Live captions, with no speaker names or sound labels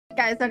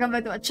guys, welcome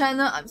back to our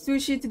channel. I'm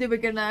Sushi. Today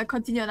we're gonna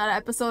continue another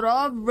episode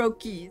of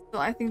Roki. So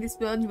I think this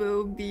one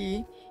will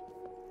be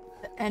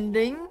the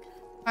ending,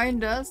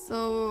 kinda.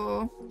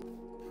 So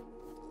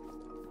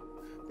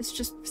let's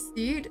just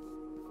proceed.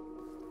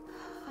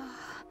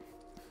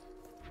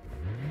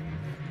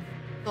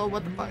 So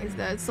what the fuck is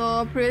that?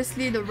 So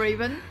previously the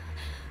Raven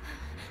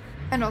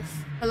kind of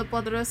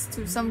teleported us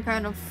to some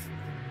kind of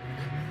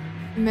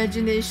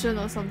imagination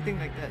or something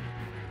like that.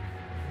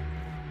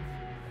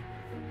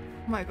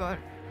 Oh my god.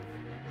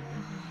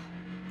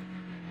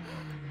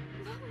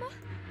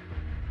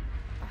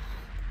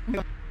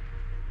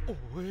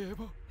 Oh,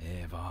 Eva.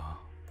 Eva.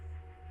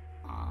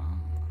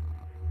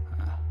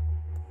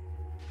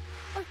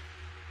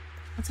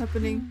 What's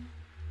happening?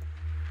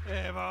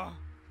 Eva.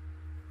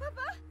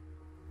 Papa.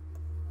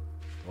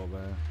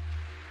 Robert.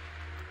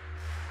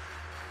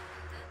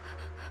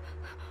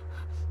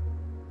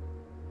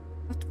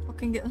 I have to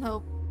fucking get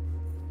help.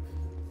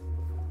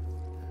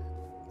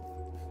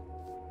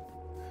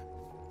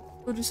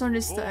 So this one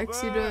is the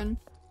accident.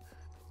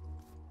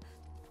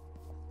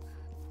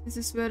 This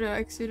is where the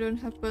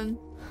accident happened.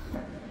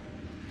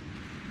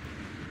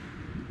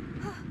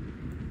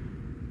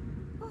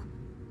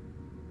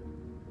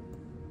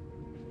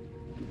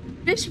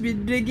 They should be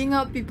digging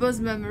up people's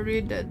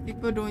memory that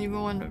people don't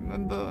even want to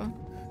remember.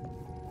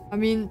 I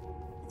mean,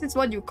 this is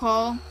what you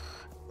call...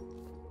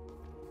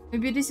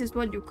 Maybe this is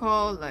what you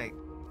call, like...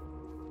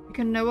 You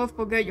can never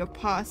forget your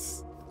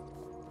past.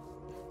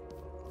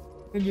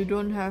 When you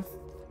don't have...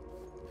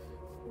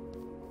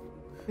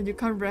 When you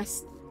can't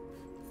rest.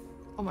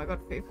 Oh my god,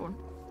 payphone.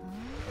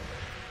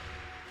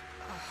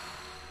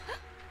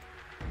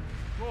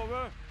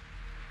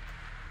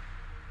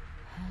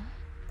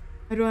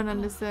 I don't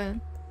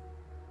understand.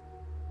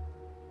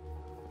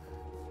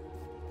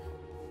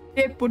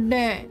 Hey,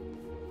 Pune.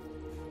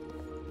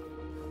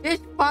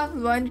 Which path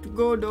do I need to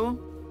go though?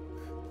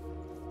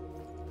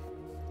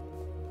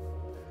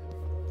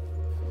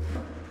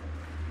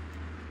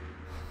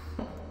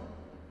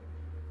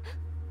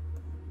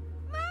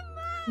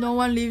 No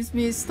one leaves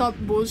me. Stop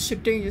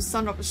bullshitting, you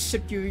son of a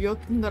shit. You're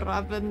in the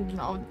raven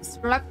now.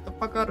 Slap the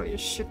fuck out of your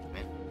shit,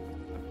 man.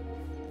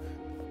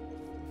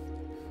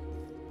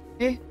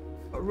 Eh?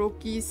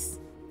 Roki's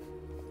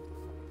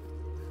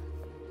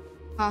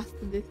path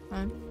this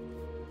time.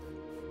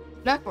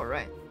 Left or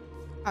right?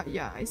 Ah,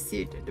 yeah, I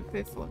see it at the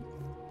payphone.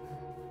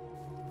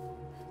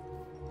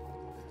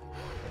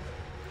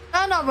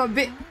 Son of a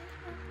bitch!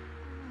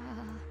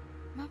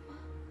 Mama.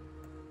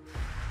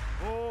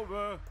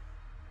 Over.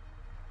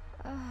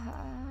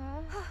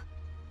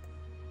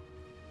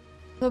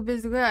 So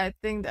basically, I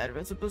think that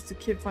we're supposed to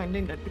keep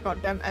finding that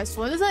goddamn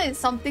S1. This one is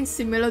something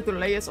similar to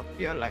Layers of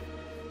Fear. Like,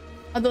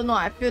 I don't know,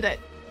 I feel that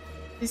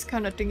this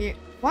kind of thingy.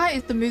 Why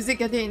is the music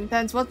getting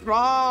intense? What's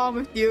wrong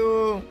with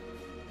you?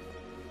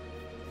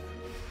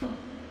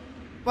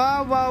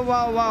 Wow, wow,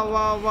 wow, wow,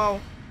 wow, wow.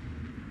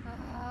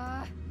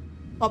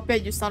 Stop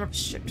it, you son of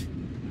shit.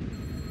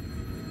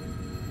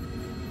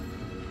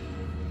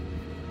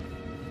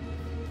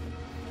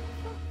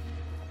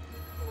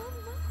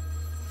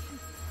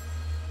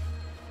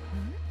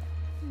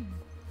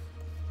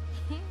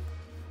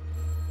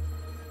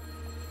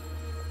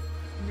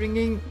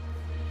 Bringing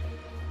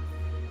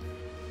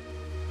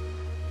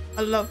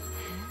hello.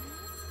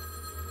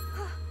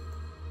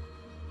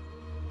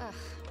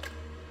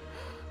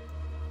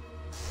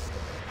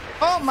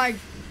 Oh my.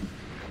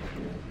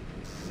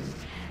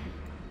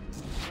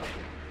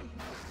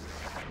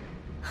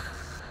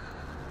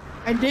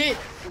 I did.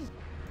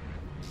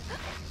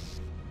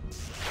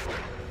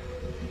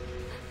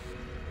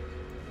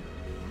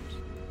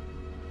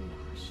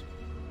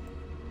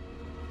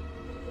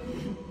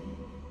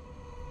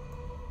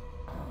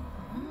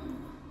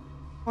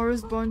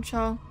 Forest born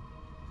child.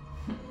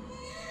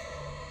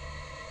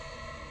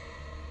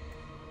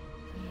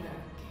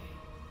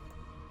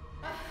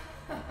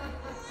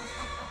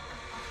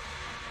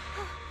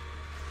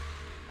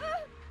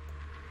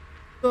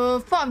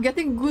 The fuck, I'm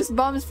getting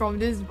goosebumps from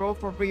this, bro,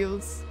 for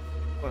reals.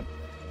 What?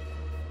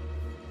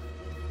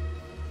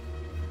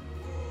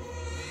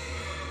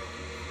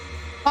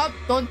 Up,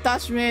 don't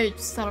touch me, you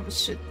son of a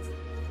shit.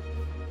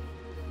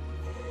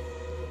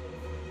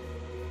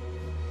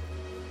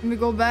 Let me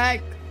go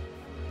back.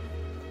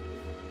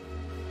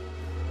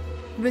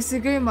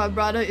 Basically, my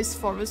brother is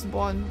forest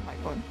born. Oh my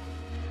god.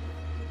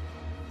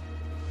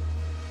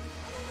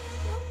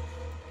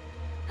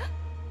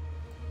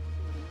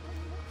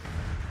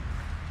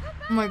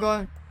 Oh my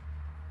god.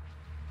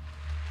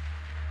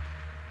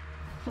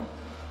 Oh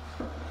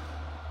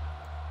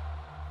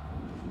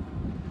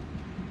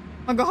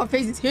my god, her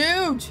face is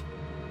huge!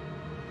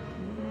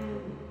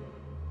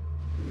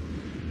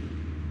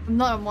 I'm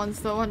not a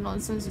monster, what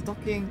nonsense you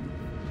talking?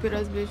 Stupid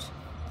ass bitch.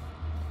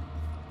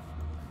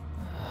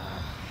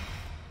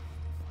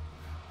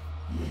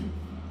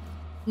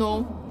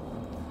 No.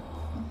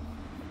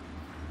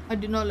 I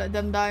did not let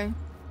them die.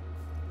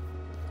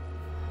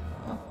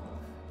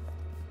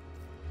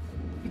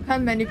 You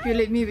can't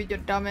manipulate me with your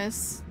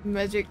dumbass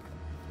magic.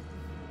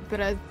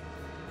 But as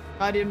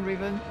Guardian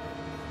Raven.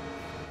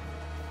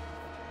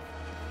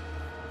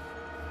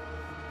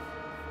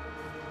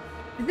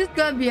 Is this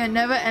gonna be a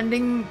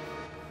never-ending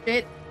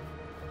shit?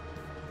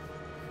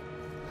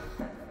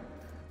 Oh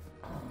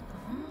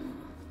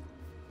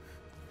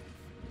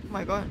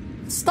my god.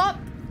 Stop!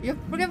 Your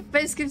freaking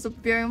face keeps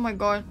appearing, oh my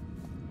god.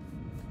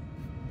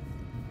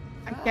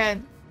 I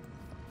can't.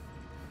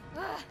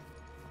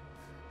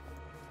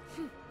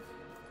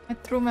 My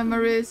true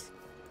memories.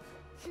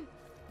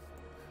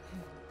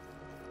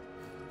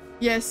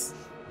 Yes.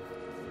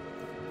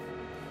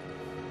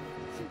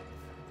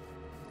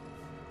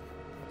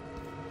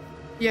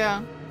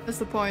 Yeah, that's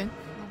the point.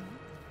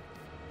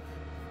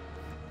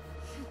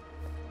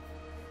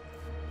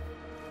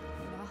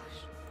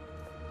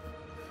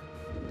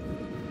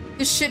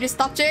 This shit is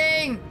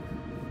touching!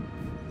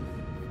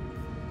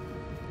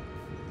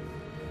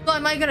 So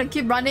am I gonna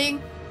keep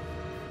running?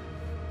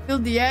 Till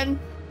the end?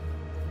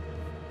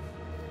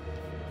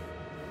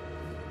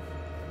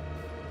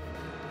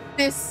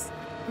 This.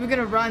 We're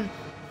gonna run.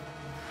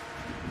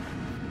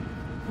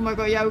 Oh my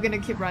god, yeah, we're gonna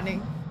keep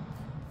running.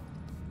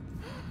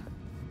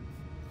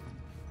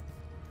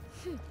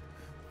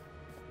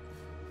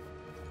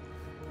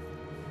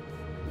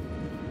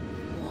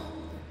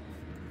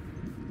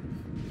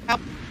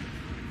 Help.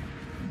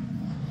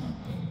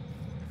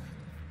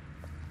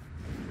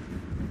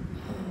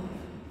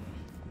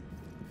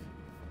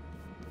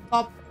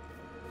 Stop.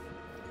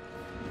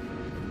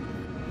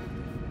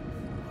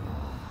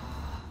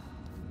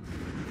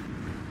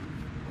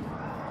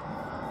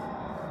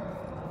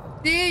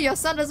 See, your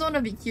son doesn't want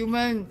to be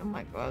human. Oh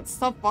my god,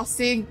 stop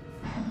fussing.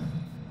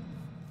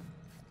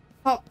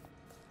 Stop.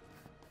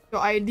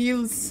 Your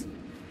ideals.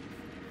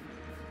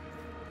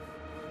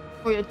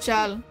 For your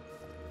child.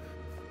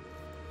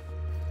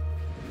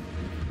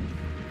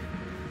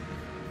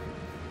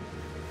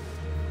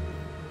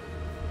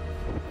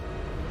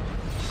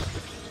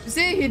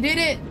 See, he did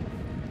it.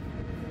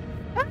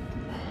 Huh?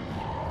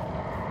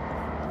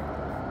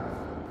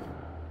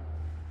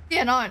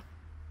 Yeah, not.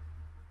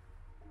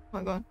 Oh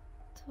my god.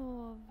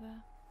 Tove.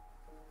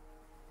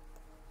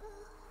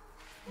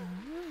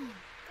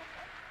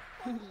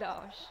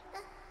 Lars.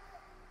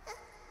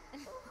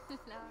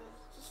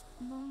 Lars.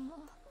 Mamma.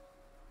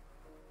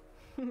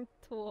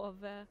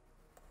 Tove.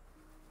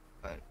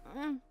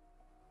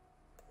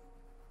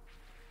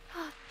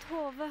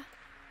 Tove.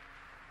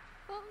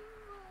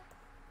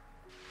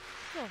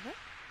 Tove.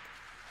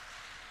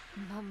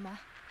 Mamma.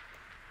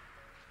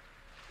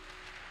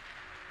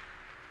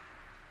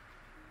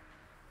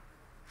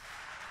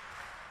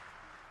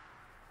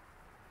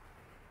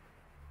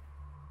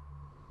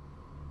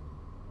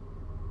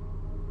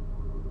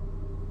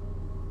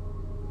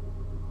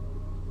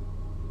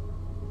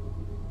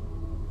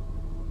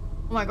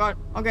 Oh my god,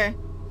 okay.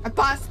 I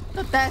passed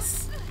the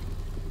test.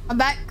 I'm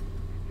back.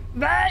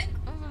 Back!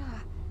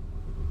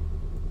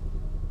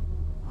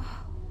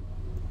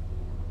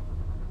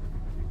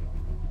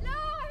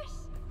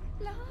 Lars!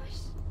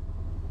 Lars!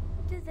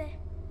 Du there.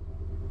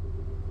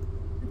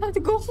 I have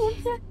to go home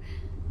yet.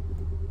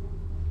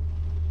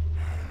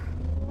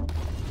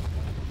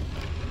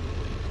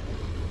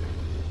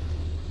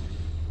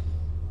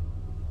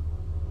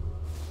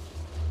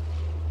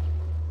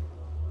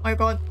 Oh my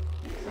god.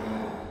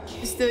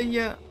 She's still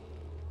here.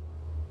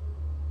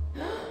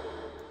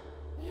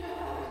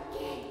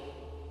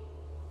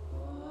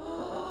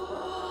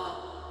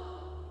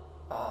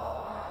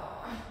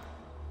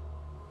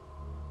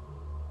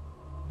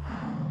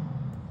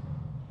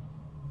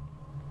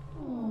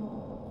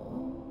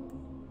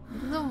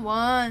 Doesn't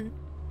want.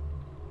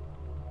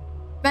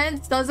 Ben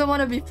doesn't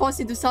want to be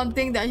forced into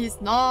something that he's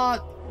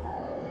not.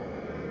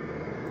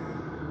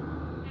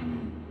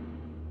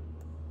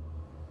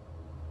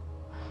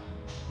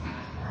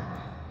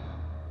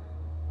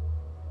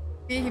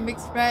 He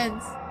makes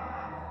friends.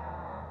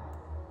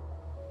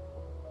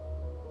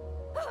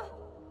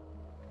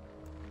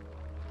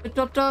 The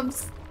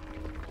totems.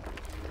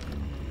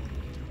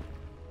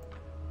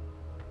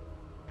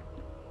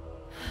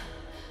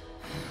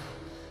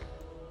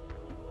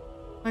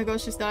 Oh my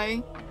gosh, she's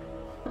dying.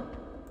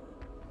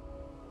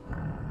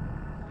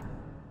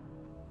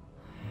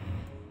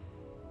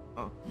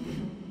 Oh.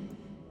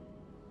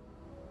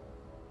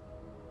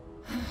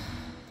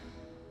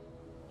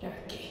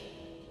 Roki.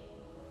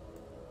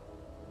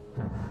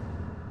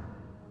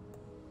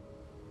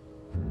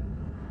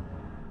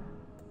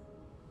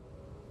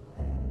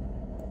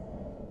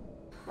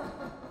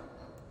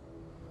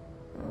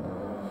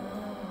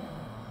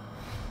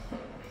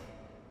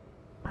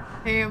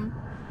 Damn.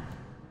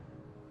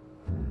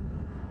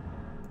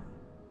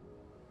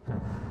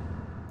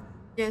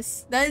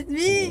 Yes, that's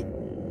me.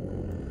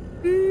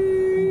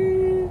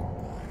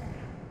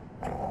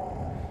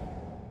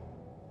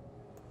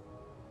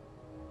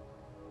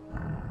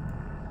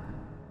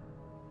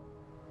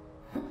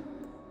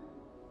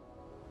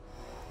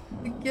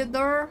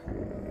 Together.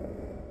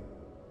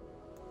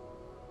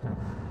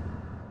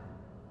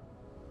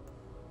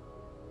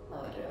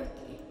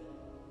 Roki.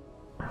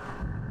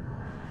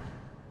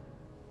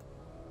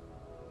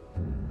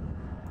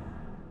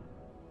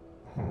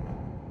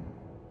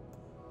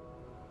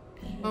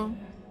 Oh.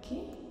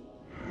 Roki.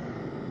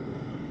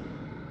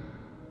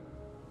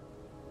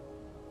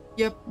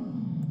 Yep.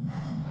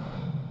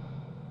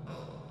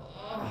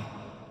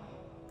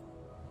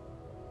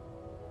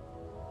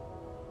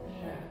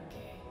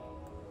 Roki.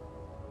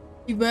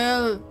 He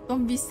will.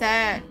 Don't be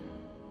sad.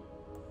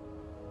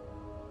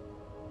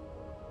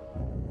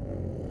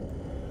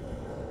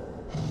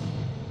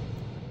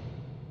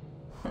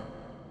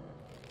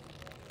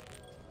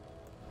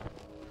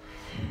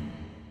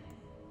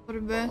 For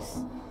the best.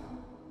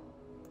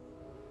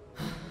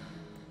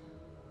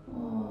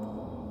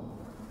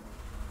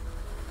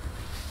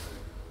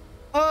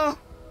 Oh!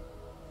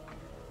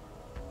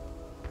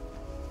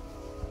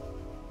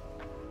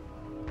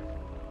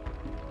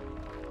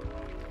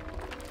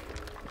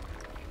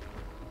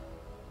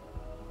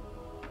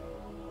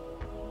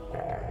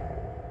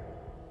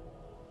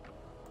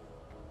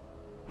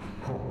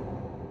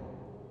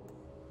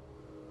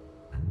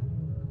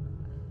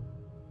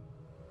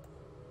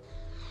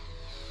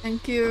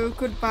 Thank you.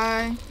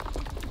 Goodbye.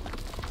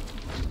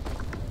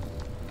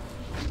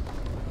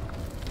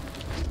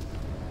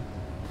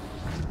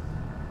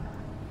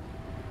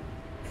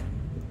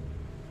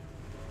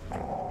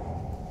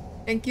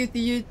 Thank you to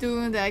you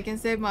too that I can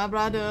save my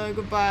brother.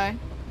 Goodbye.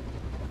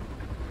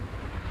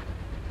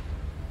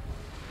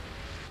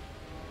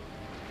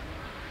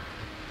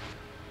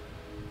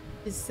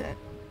 It's sad.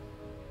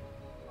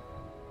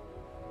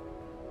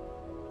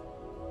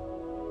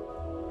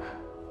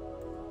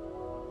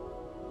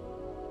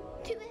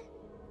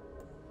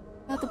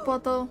 Water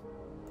bottle.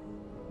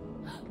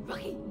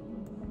 Rocky!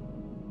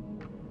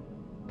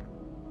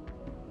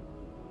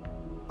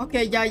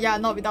 Okay, yeah,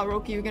 not without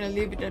Roki. We're gonna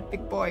live with that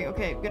big boy.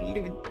 Okay, we're gonna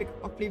live with big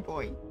ugly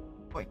boy.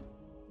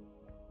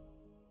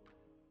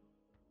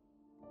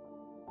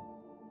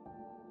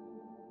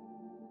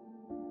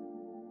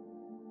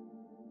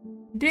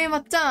 Dream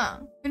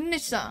맞짱!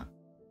 Finish!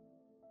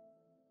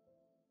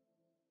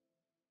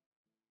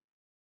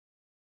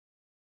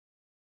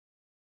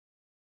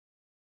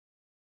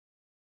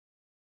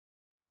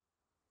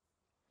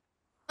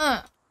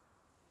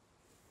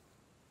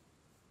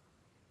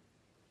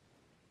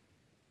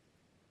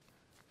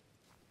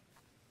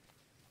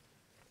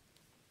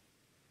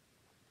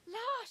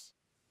 Lars!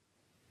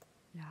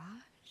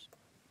 Lars?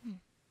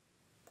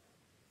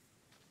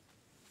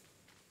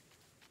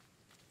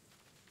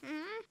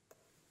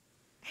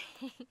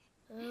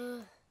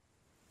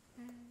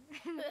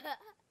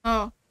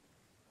 Oh.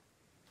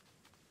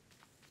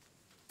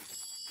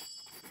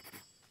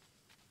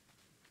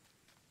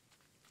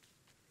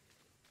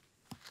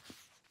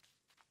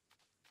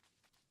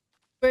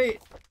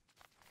 Wait.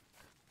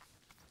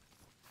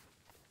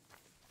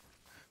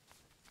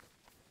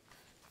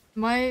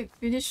 Am I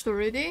finished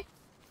already?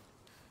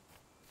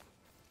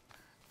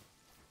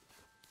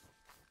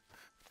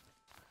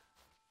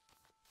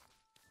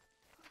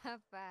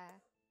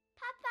 Papa.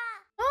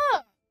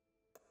 Ah!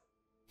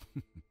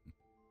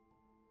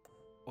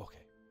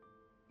 Okay.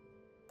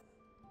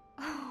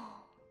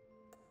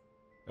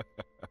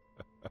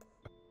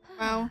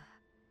 Wow.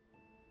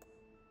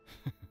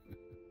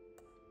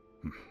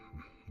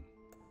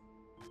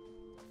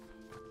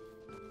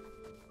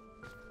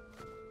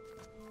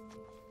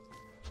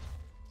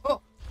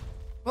 Oh!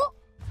 Oh!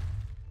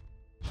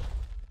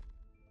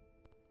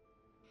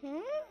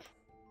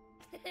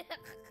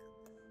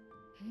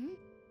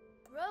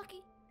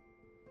 Rocky.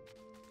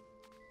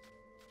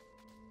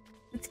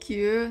 That's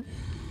cute.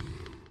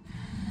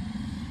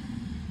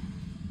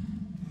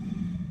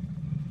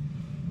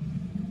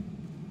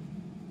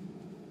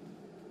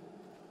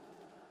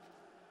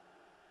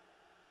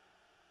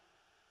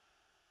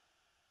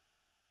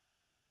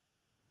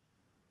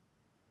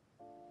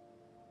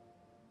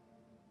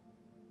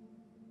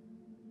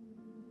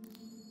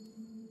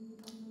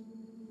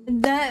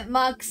 And that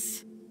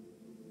marks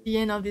the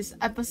end of this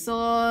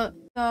episode.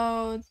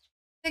 So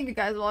thank you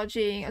guys for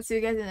watching. I'll see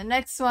you guys in the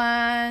next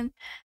one.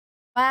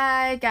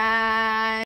 Bye guys.